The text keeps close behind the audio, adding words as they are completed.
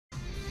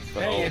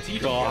Hey, it's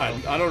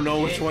God, I don't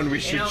know which one we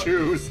should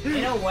choose.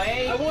 In a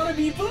way, I want to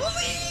be believed.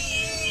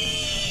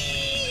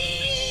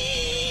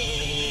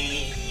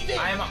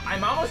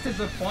 I'm almost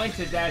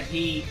disappointed that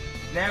he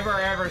never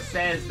ever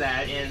says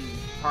that in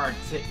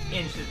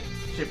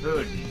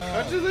Shippuden.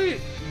 Actually,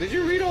 did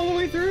you read all the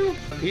way through?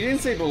 He didn't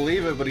say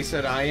believe it, but he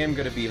said I am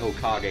gonna be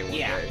Hokage one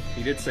day.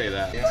 He did say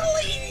that. Yeah.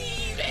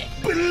 Believe it.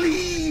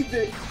 Believe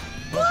it.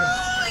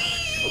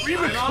 Are we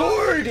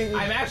recording?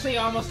 I'm actually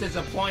almost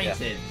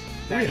disappointed.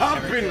 That We he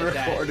have never been said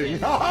that recording. in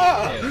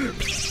Haha.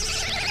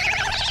 It's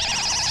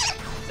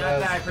not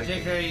that I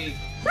particularly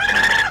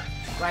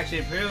like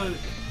Shippuden.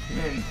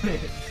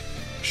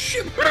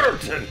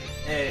 Shippuden.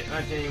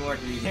 Much anymore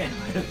to begin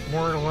with.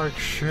 More like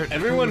shit.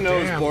 Everyone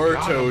knows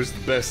Boruto's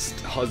the best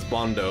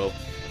husbando.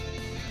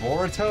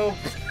 Boruto?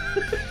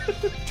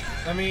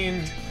 I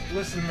mean,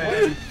 listen,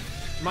 man.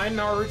 My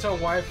Naruto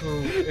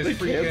waifu is They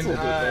freaking canceled it,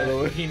 by the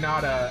way.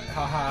 Hinata.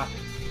 Haha.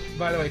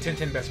 By the way,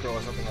 Tintin best girl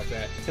or something like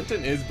that.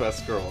 Tintin is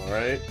best girl,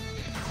 right?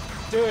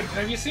 Dude,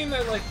 have you seen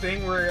that like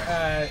thing where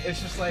it's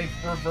just like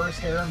reverse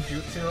harem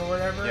jutsu or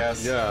whatever?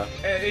 Yes. Yeah.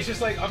 And it's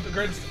just like up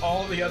against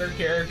all the other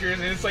characters,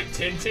 and it's like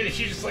Tintin, and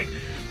she's just like.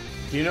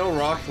 You know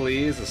Rock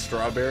Lee is a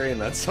strawberry,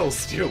 and that's how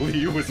Steel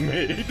Lee was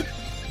made.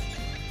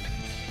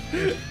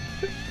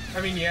 I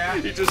mean, yeah.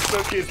 He just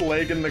stuck his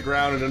leg in the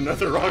ground, and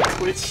another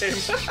Rock Lee came.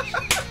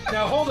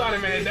 Now hold on a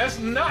minute. That's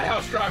not how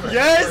strawberries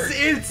Yes, work.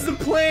 it's the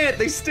plant.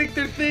 They stick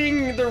their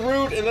thing, the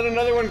root, and then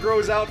another one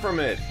grows out from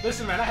it.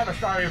 Listen, man, I have a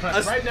strawberry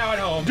plant right now at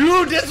home.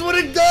 Dude, that's what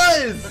it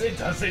does. But it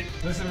doesn't.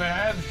 Listen, man, I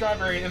have the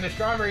strawberry, and the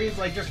strawberries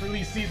like just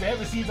release seeds. They have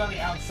the seeds on the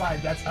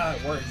outside. That's how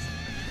it works.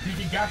 You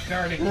can gosh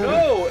darn it.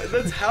 No,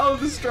 that's how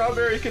the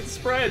strawberry can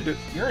spread.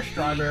 You're a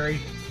strawberry.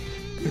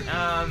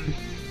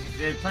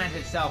 The plant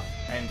itself,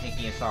 I'm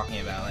thinking is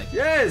talking about, like,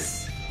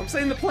 Yes, I'm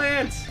saying the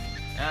plant.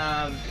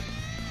 I'm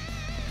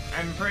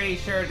pretty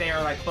sure they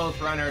are like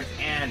both runners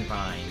and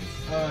vines.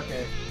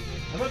 Okay.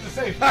 I'm about to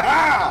say.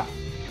 Ha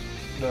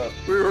No.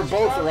 We were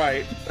both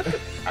right.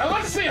 I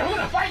want to say I'm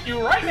gonna fight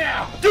you right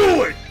now.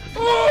 Do it.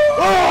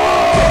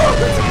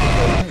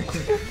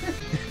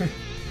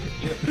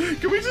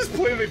 Can we just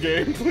play the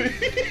game, please?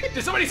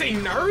 Did somebody say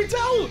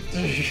Naruto?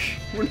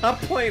 We're not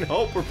playing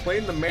Hope, we're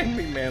playing the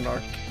Manly Man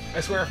arc.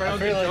 I swear, if I don't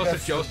feel get like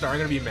Joseph that's- Joestar, I'm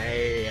gonna be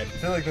mad. I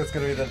feel like that's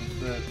gonna be the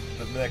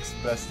next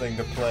best thing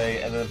to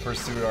play, and then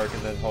Pursuit Arc,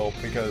 and then Hope,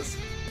 because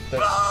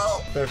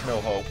there's no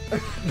hope.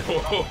 No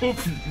hope.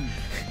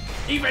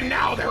 Even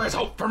now, there is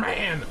hope for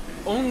man.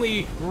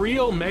 Only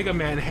real Mega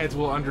Man heads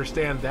will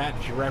understand that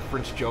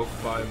reference joke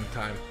by the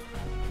time.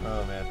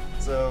 Oh man.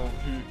 So,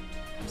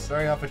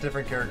 starting off with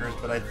different characters,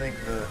 but I think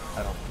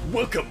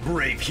Welcome,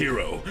 brave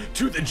hero,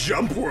 to the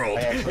Jump World,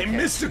 a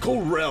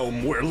mystical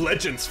realm where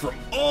legends from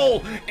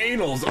all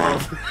annals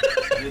of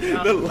the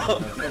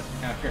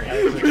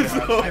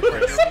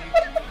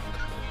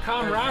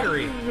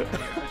Camaraderie.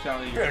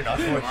 You're not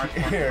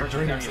what your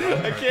dreams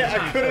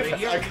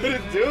I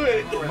couldn't do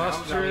it.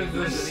 Muster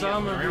the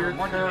sum of your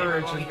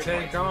courage and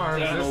take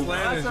arms. This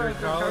land is your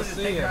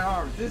Coliseum.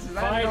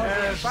 Fight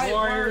as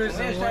warriors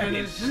and win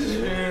as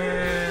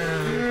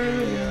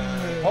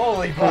champions.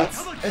 Holy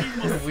butts!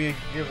 We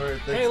give her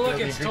Hey, look,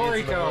 it's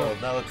Toriko.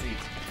 Now let's eat.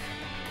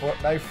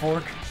 Knife,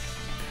 fork.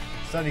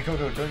 Sonny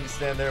Coco, don't you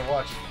stand there and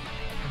watch.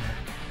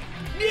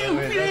 Oh,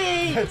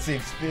 wait, that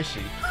seems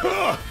fishy.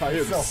 I am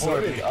It's so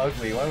horribly sorry.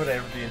 ugly. Why would I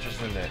ever be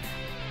interested in it?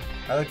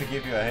 I'd like to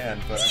give you a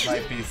hand, but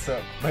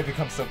it might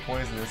become so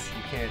poisonous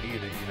you can't eat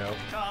it, you know?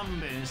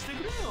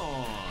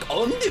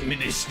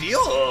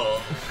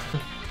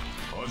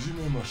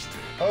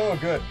 Oh,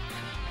 good.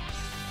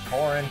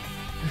 Corin.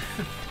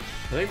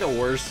 I think the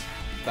worst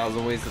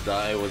 1,000 Ways to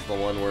Die was the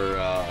one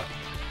where,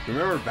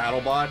 remember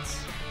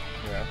BattleBots?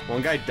 Yeah.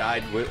 One guy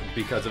died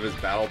because of his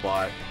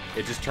BattleBot.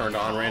 It just turned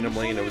on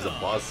randomly and it was a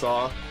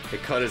buzzsaw.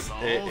 It cut his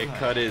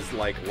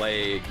like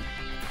leg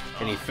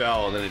and he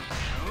fell and then it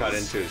cut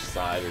into his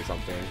side or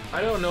something.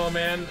 I don't know,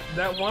 man.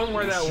 That one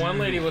where that one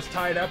lady was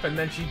tied up and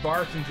then she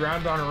barfed and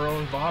drowned on her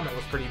own vomit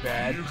was pretty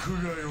bad.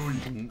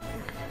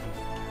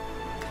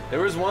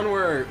 There was one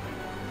where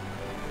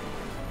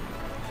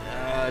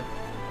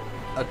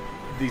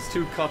these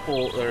two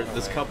couple, or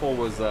this couple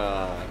was No,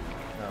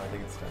 I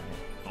think it's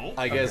time.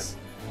 I guess,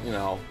 you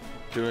know,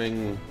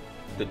 doing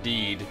the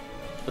deed,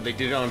 but they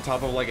did it on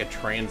top of like a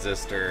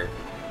transistor,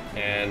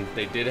 and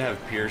they did have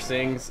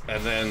piercings,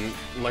 and then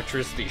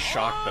electricity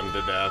shocked them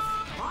to death.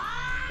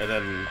 And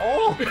then...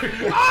 Oh!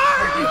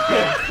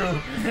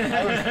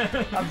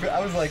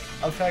 I was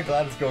kind of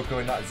glad it's Goku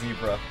and not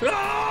Zebra.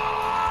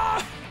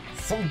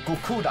 Son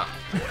Goku da!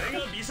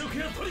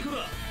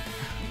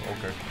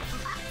 Okay.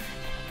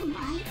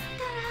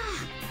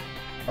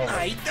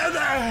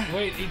 Oh,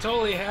 Wait, he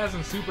totally has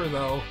in Super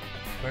though.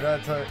 we're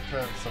not trying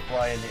to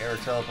supply in the air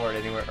teleport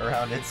anywhere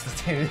around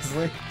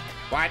instantaneously.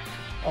 What?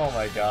 Oh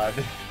my god.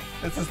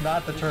 This is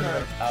not the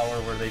tournament of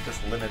power where they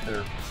just limit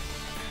their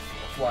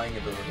flying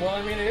ability. Well,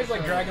 I mean, it is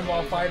like Dragon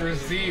Ball FighterZ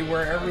Z,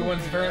 where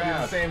everyone's apparently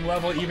at the same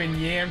level, even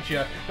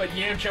Yamcha. But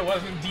Yamcha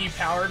wasn't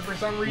depowered for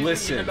some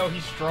reason, even though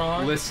he's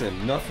strong.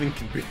 Listen, nothing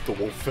can beat the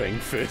Wolfang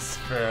Fist.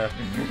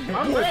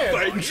 I'm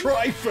Wolfang,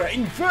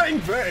 Tri-Fang, Fang,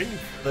 Fang!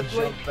 The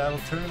jump battle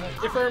tournament?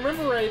 If I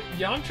remember right,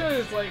 Yamcha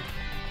is like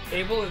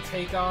able to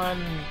take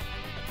on,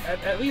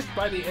 at least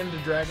by the end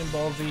of Dragon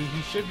Ball Z,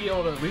 he should be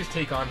able to at least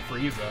take on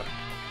Frieza.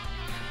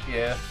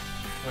 Yeah,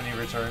 when he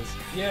returns.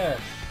 Yeah.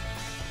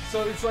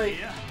 So it's like,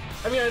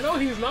 I mean, I know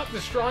he's not the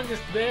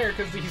strongest there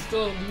because he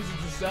still loses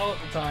to Cell at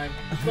the time.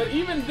 But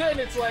even then,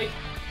 it's like,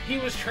 he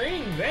was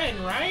training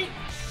then, right?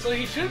 So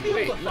he should be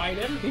able to fight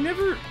him. He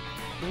never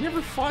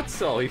fought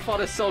Cell. He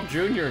fought a Cell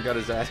Jr. and got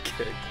his ass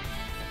kicked.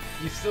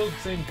 He's still the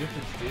same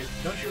difference, dude.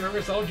 Don't you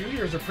remember Cell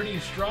Juniors are pretty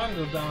strong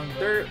though, Don?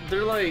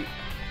 They're like,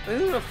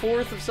 isn't a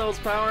fourth of Cell's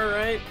power,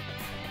 right?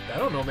 I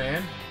don't know,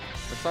 man.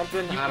 Or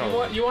something? I don't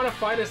know. You want to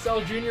fight a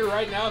Cell Jr.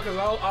 right now? Because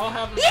I'll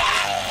have him.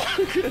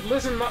 Yeah!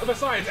 Listen,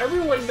 besides,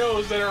 everyone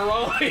knows that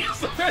Arale is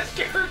the best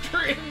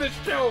character in the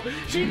show.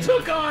 She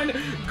took on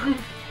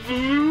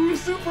Blue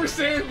Super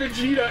Saiyan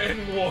Vegeta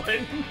and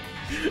won.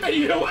 And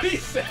you know what he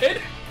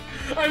said?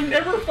 I'm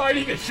never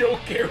fighting a show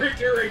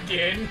character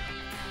again.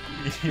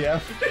 Yeah.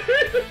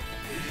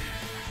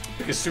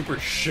 Because super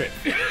shit.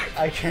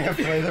 I can't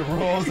play the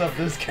rules of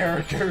this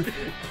character.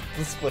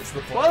 This splits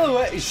the play. By the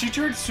way, she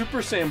turned Super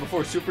Saiyan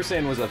before Super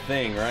Saiyan was a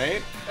thing,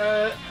 right?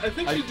 I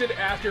think she did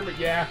after, but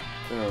yeah.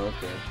 Oh,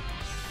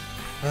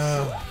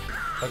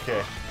 okay.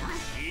 Okay.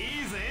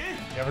 Easy.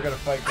 Yeah, we're gonna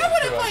fight Goku, I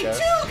wanna fight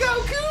too,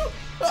 Goku!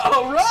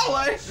 Oh,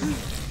 really?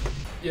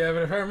 Yeah,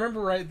 but if I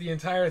remember right, the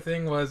entire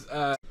thing was,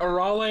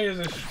 Arale is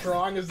as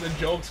strong as the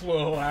jokes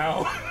will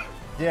allow.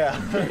 Yeah.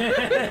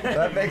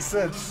 That makes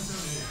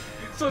sense.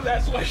 So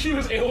that's why she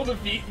was able to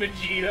beat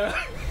Vegeta.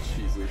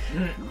 Jesus.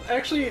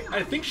 Actually,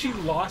 I think she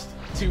lost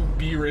to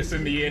Beerus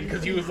in the end,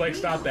 because he was like,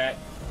 stop that.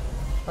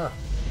 Huh.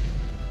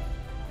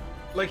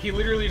 Like, he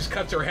literally just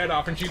cuts her head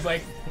off, and she's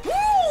like, woo!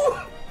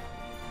 Oh,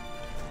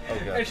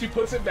 God. And she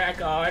puts it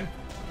back on.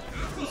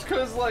 It's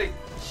because, like,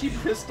 she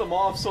pissed him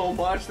off so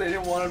much they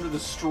didn't want him to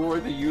destroy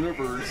the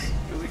universe.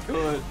 Because he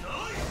could.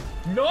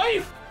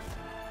 Knife!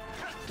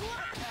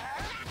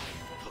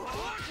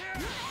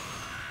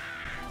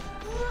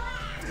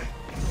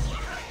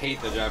 I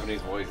hate the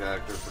Japanese voice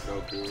actor for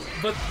Goku.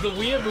 But the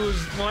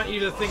weeaboos want you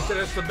to think that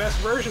it's the best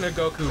version of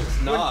Goku.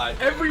 It's not.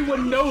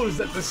 Everyone knows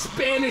that the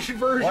Spanish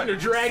version What? of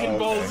Dragon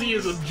Ball Okay. Z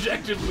is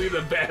objectively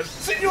the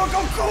best. Senor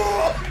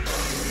Goku!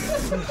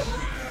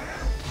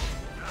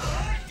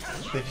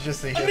 Did you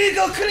just see him?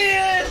 Amigo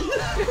Korean!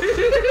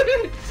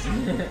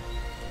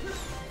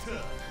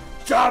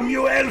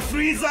 Samuel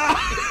Frieza!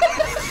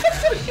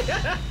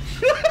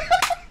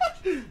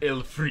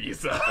 El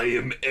Frieza. I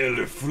am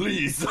El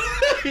Frieza.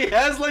 He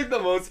has like the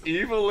most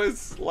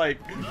evilest, like,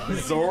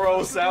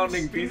 Zoro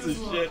sounding piece of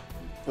shit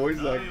voice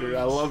actor.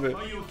 I love it.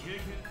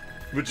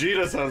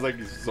 Vegeta sounds like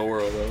he's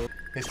Zoro though.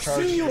 His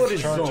charge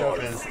up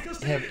is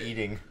him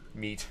eating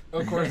meat.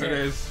 Of course it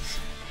is.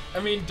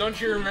 I mean, don't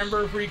you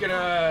remember freaking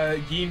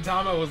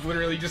Gintama was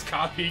literally just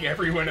copying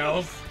everyone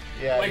else?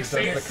 Yeah, Like he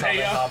Saint does the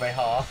Seiya.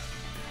 Kamehameha.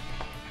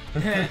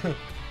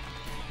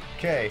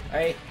 Okay.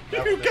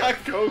 You got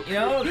Goku. You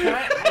know,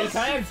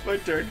 It's my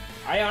turn.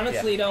 I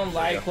honestly don't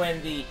like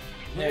when the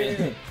You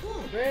haven't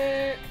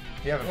played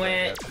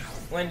yet.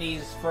 when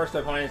these first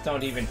opponents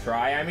don't even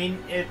try. I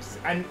mean,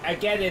 I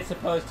get it's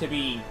supposed to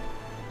be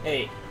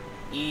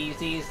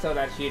easy so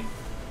that you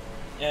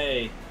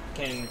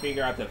can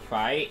figure out the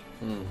fight.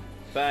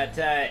 But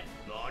that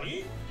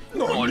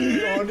Goku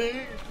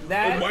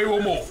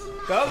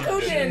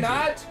did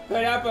not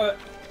put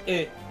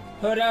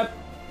up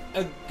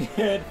a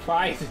good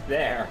fight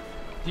there.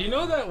 Do you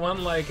know that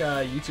one like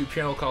YouTube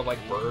channel called like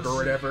Bird or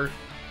whatever?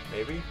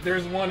 Maybe?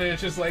 There's one and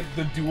it's just like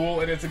the duel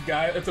and it's a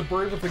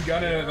bird with a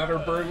gun and another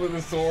bird with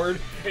a sword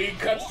and he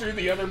cuts through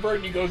the other bird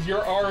and he goes,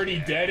 "You're already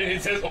dead," and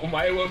it says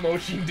Omae wa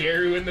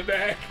Moshinderu in the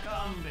back.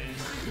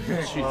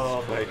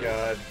 Oh my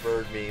god,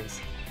 bird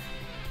memes.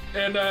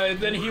 And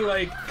then he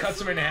like cuts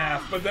him in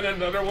half, but then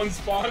another one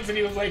spawns and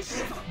he was like,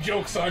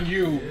 "Joke's on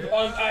you.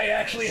 I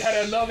actually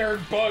had another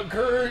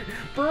bird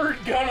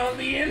gun on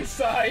the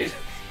inside."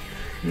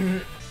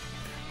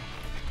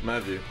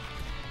 Matthew,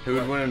 who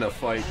would win in a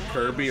fight,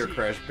 Kirby or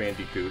Crash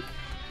Bandicoot?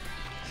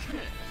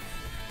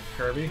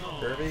 Kirby?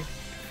 Kirby?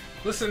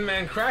 Listen,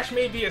 man, Crash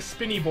may be a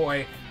spinny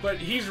boy, but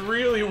he's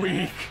really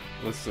weak.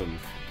 Listen,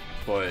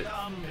 but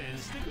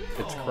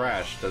it's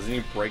Crash. Doesn't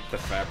he break the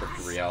fabric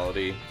of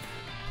reality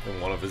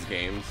in one of his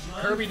games?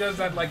 Kirby does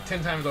that like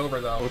 10 times over,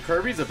 though. Well,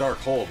 Kirby's a dark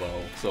hole,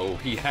 though, so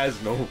he has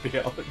no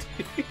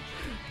reality.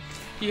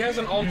 He has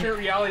an alternate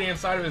reality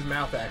inside of his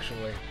mouth,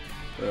 actually.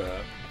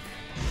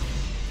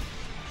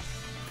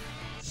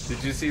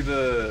 Did you see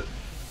the...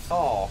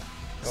 Oh.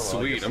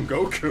 Sweet, I'm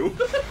Goku.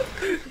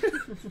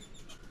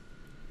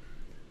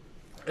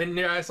 And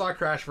yeah, I saw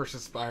Crash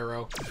versus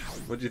Spyro.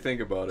 What'd you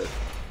think about it?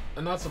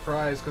 I'm not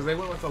surprised, because they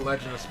went with the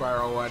Legend of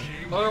Spyro one.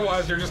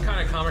 Otherwise, they're just kind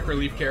of comic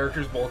relief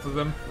characters, both of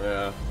them.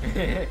 Yeah.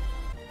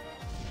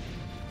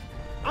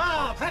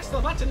 Ah, press the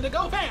button to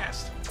go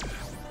fast.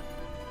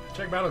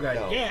 Check battle guide.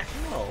 No. Yeah.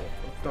 Oh,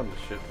 I've done this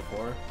shit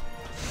before.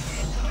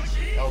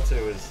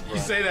 L2 is You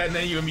say that and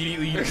then you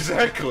immediately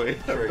Exactly.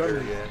 trigger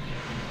again.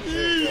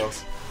 There you go.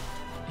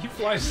 He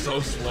flies so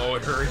slow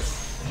it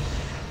hurts.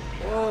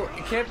 Well,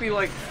 it can't be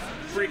like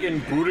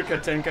freaking Budoka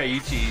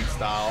Tenkaichi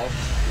style.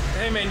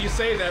 Hey man, you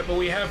say that, but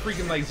we have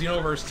freaking like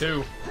Xenoverse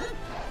 2.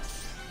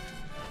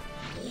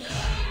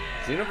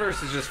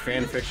 Xenoverse is just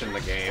fan fiction in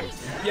the game.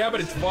 Yeah, but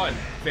it's fun.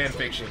 Fan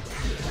fiction.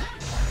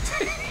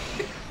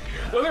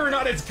 Whether or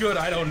not it's good,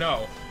 I don't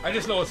know. I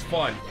just know it's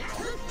fun.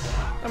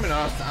 I mean,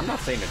 I'm not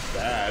saying it's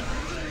bad.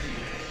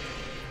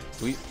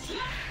 We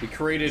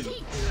created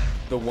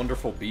the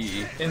wonderful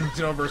bee. In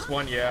Xenoverse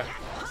 1, yeah.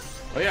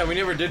 Oh yeah, we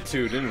never did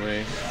 2, didn't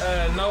we?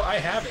 No, I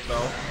have it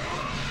though.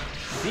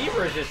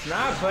 Zebra's just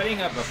not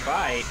putting up a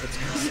fight.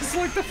 It's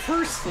like the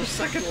first or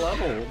second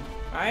level.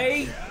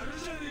 I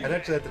I'd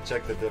actually have to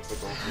check the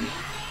difficulty.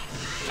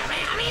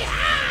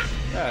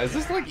 Yeah, is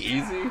this like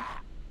easy?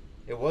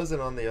 It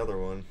wasn't on the other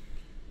one.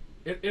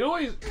 It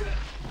always...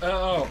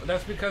 oh,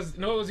 that's because...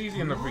 No, it was easy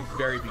in the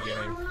very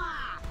beginning.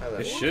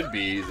 It should be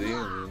easy.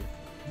 I mean,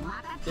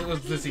 It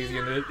was this easy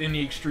in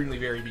the extremely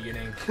very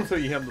beginning. so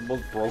you have the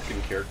most broken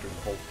character in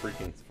the whole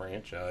freaking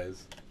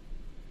franchise.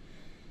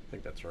 I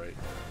think that's right.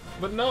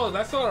 But no,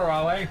 that's not a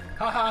Raleigh.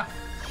 Haha.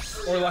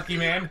 Or Lucky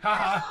Man.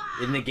 Haha.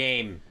 in the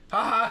game.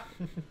 Haha.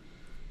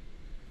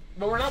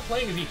 But we're not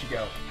playing as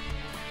Ichigo.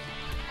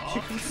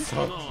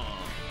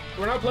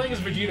 We're not playing as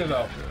Vegeta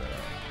though.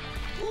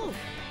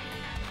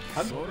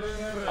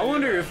 I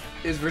wonder if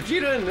is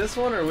Vegeta in this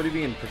one or would he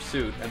be in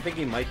Pursuit? I think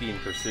he might be in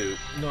Pursuit.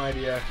 No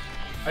idea.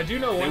 I do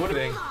know one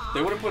thing.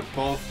 They would have put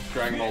both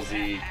Dragon Ball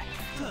Z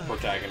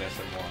protagonists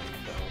in one.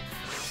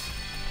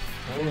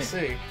 So. We'll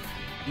see.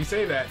 You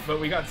say that, but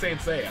we got Saint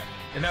Seiya,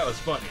 and that was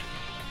funny.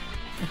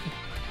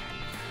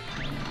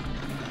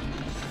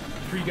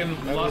 Freaking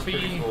That was pretty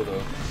Luffy, cool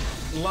though.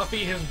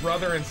 Luffy, his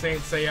brother, and Saint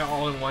Seiya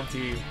all in one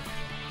team.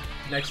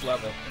 Next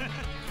level.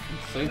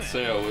 Saint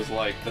Seiya was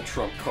like the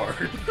trump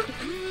card.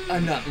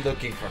 I'm not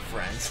looking for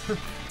friends.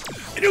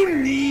 I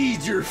don't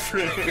need your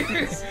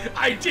friends.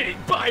 I did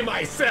it by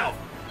myself!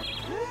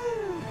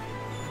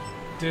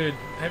 Dude,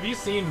 have you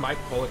seen Mike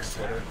Pollock's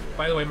Twitter?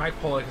 By the way, Mike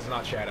Pollock is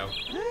not Shadow.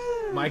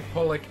 Mike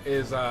Pollock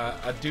is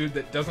a dude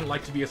that doesn't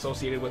like to be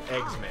associated with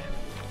Eggs Man.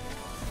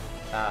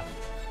 Huh.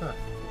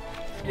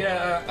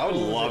 Yeah, I would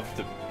love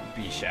to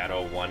be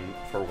Shadow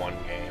for one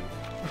game.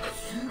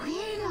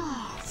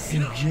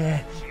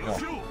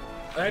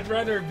 I'd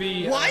rather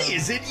be.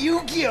 is it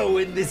Yu-Gi-Oh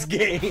in this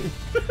game?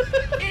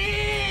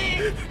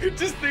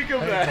 Just think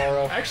of Hey, that.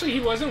 Toro. Actually, he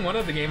wasn't one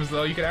of the games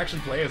though. You could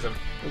actually play as him.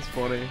 That's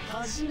funny.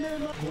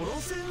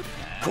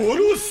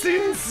 Koro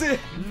Sensei!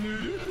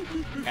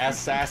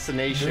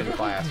 Assassination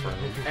classroom.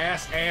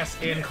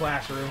 Ass in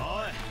classroom.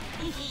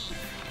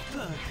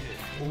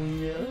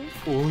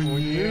 Oh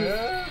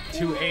yeah?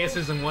 2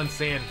 asses and 1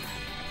 sand.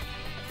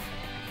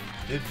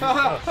 Did you? Ha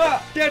ha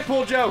ha!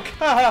 Deadpool joke!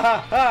 Ha ha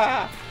ha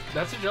ha!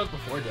 That's a joke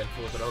before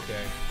Deadpool, but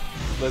okay.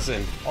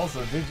 Listen,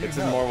 Also, did you it's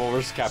know? in Marvel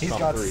vs.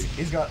 Capcom 3.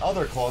 He's got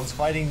other clones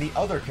fighting the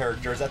other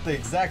characters at the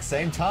exact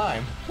same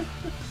time.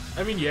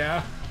 I mean,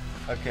 yeah.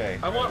 Okay.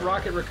 I want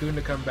Rocket Raccoon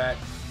to come back.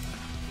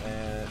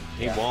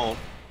 He won't.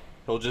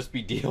 He'll just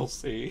be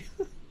DLC.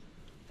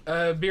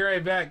 Be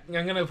right back.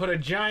 I'm gonna put a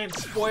giant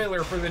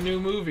spoiler for the new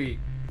movie.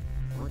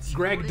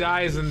 Greg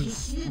dies in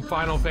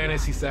Final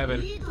Fantasy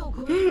VII.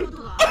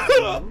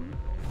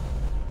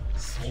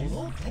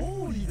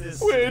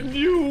 When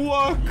you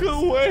walk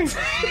away.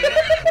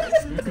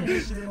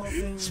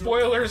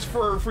 Spoilers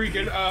for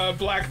freaking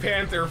Black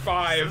Panther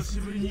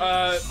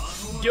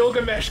 5.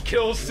 Gilgamesh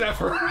kills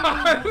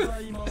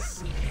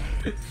Sephiroth.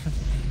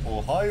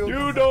 Ohio.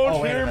 You don't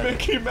Oh, wait a hear minute.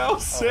 Mickey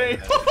Mouse say,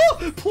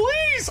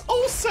 "Please,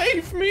 oh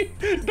save me!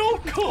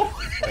 Don't go."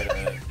 Wait a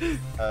minute.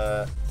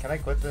 Can I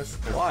quit this?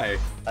 'Cause Why?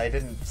 I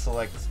didn't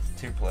select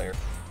 2-player.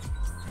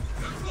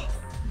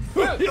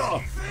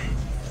 Yo,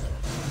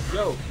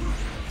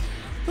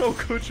 How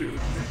could you?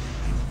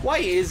 Why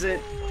is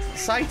it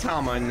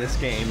Saitama in this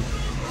game?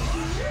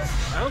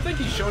 I don't think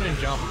he's shown in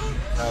Jump.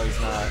 No, he's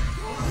not.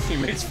 He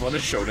makes fun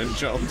of shonen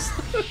jumps.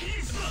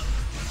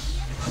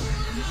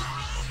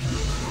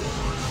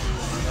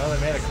 Well, they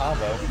made a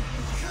combo.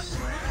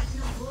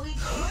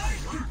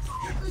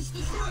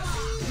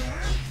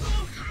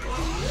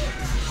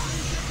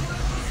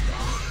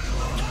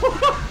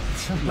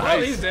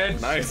 Oh, he's dead.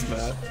 Nice,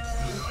 Matt.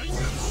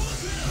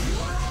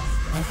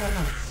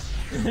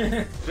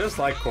 Just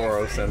like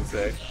Koro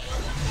Sensei.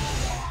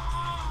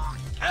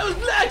 I was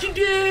blackened!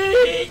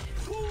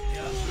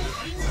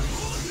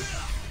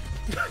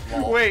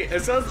 Wait,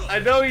 it sounds. I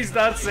know he's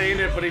not saying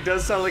it, but he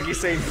does sound like he's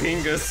saying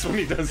Pingus when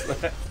he does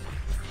that.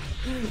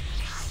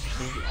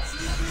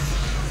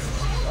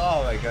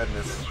 Oh my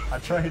goodness.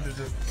 I'm trying to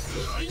just...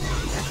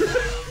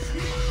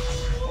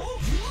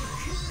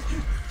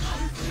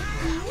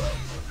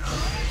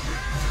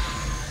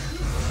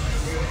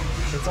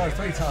 It's our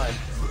 3 time.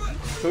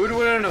 Who would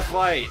win in a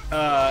fight?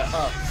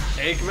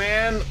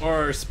 Eggman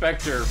or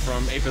Spectre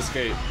from Ape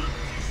Escape?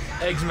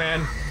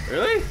 Eggsman.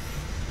 Really?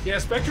 Yeah,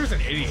 Spectre's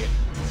an idiot.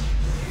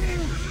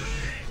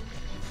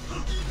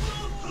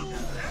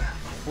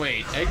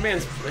 Wait,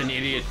 Eggman's an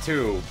idiot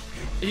too.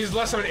 He's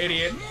less of an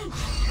idiot.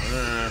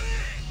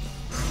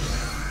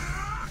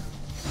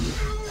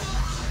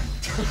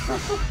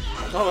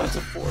 Oh, that's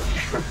a 4.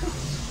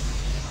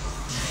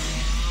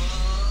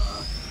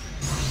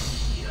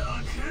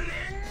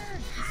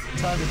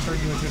 Time to turn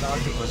you into an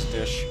octopus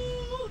dish.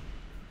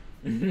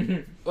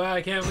 Well,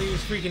 I can't believe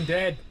he's freaking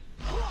dead.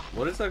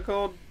 What is that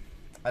called?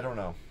 I don't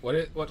know.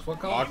 What's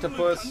called?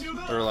 Octopus?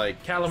 Or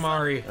like...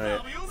 Calamari.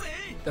 Right.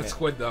 That's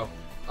squid though.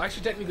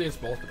 Actually, technically it's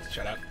both, but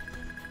shut up.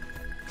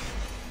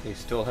 They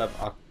still have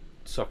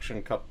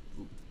suction cup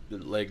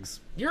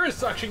legs. You're a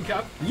suction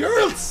cup.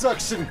 You're a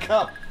suction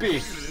cup,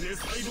 B.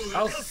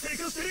 I'll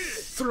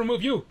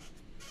remove you.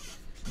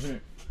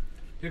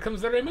 Here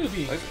comes the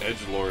movie. Nice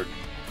edgelord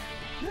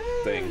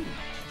thing.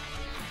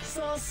 It was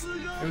on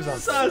sale. It was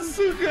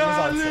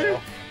on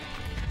sale.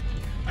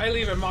 I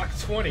leave at Mach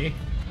 20.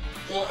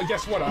 Well,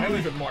 guess what? I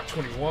leave at Mach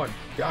 21.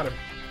 Got him.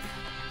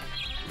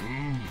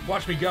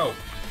 Watch me go.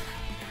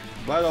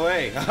 By the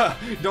way,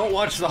 don't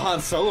watch the Han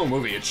Solo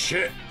movie. It's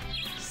shit.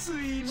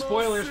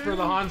 Spoilers for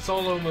the Han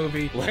Solo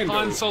movie. Lando.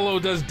 Han Solo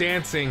does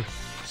dancing.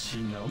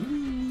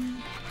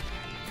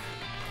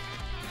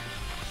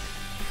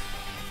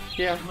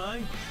 Yeah.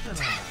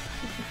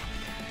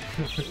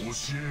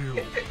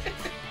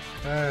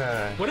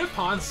 What if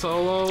Han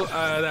Solo,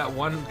 that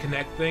one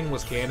Connect thing,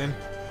 was canon?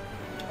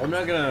 I'm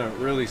not gonna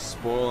really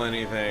spoil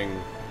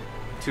anything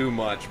too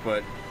much,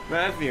 but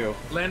Matthew.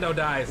 Lando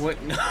dies. What?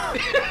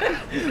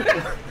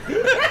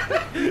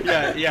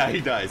 yeah,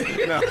 he dies.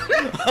 No.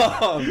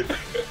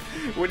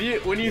 When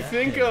you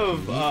think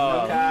of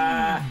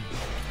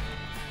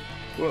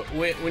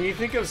when you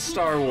think of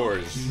Star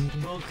Wars,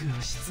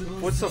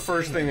 what's the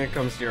first thing that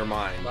comes to your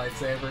mind?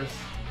 Lightsabers.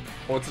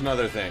 What's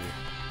another thing?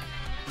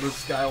 Luke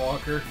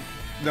Skywalker.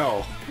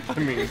 No, I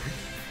mean,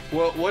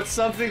 what's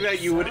something that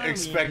you would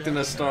expect in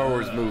a Star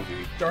Wars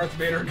movie? Darth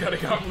Vader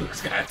cutting off Luke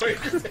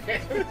Skywalker's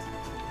hands.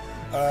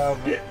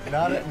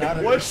 Not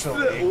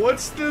initially.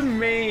 What's the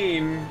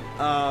main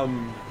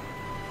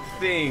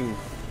thing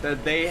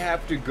that they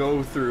have to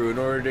go through in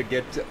order to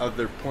get to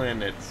other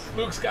planets?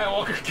 Luke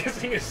Skywalker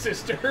kissing his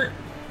sister.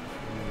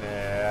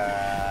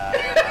 Nah.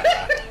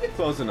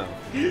 Close enough.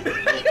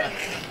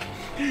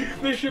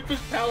 The ship is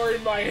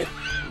powered by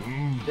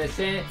The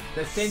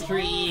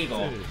Century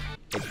Eagle.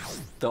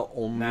 It's the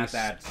only. Not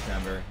that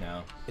number,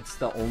 no. It's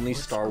the only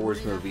Star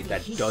Wars movie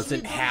that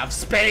doesn't have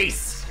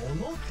space.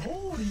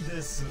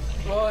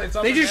 Well, it's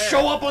up They in just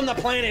there. show up on the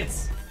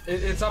planets.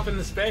 It's up in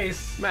the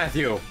space.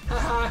 Matthew.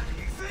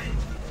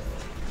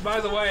 By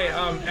the way,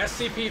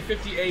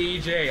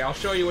 SCP-50AEJ. I'll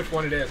show you which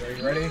one it is. Are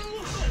you ready?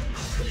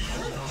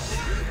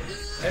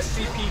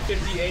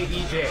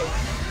 SCP-50AEJ.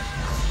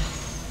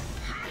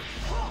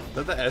 Is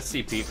that the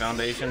SCP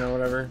Foundation or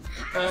whatever?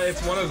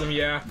 It's one of them,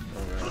 yeah.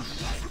 Okay.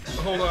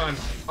 Hold on.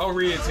 I'll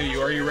read it to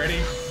you. Are you ready?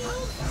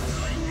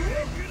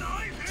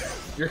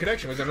 Your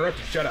connection was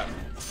interrupted. Shut up.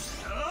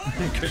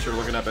 Because you're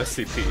looking up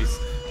SCPs.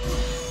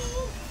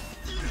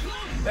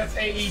 That's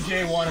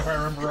AEJ1 if I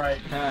remember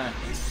right.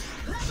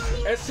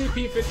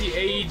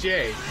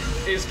 SCP-50AEJ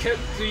is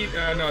kept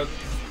no.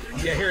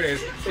 Yeah, here it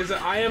is. Is an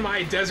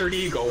IMI Desert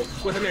Eagle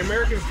with an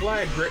American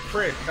flag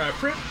print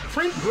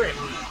grip.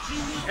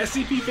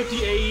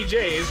 SCP-50AEJ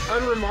is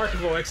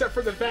unremarkable except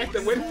for the fact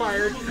that when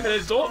fired, an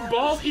adult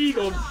bald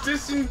eagle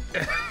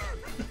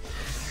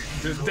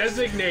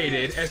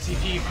designated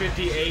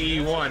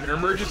SCP-50AE1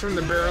 emerges from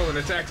the barrel and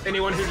attacks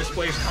anyone who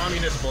displays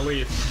communist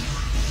beliefs.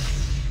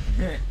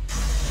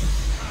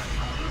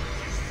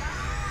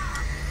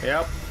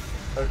 Yep.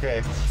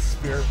 Okay,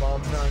 spirit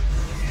bomb time.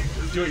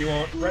 Do what you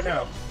want right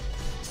now.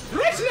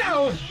 Right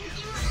now!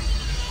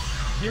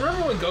 You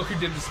remember when Goku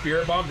did the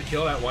spirit bomb to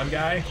kill that one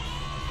guy?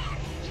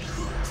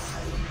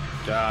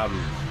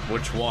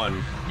 Which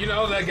one? You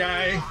know that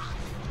guy.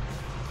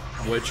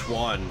 Which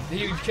one?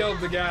 He killed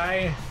the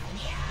guy.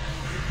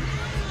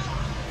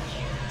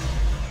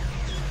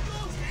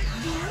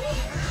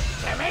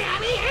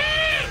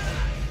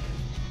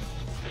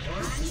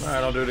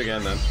 Alright, I'll do it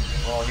again then.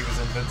 Well, he was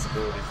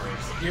invincibility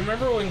frames. You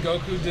remember when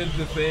Goku did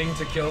the thing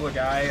to kill the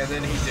guy and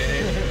then he did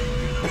it?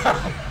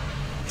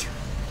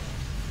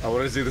 I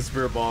want to see the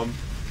spirit bomb.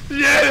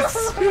 Yes!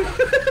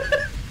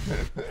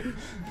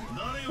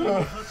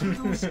 Okay.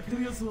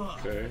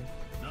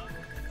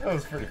 That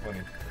was pretty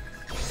funny.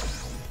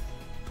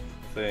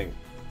 Thing.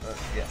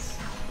 Yes.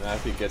 Now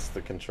if he gets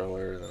the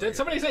controller. Did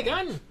somebody say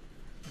gun?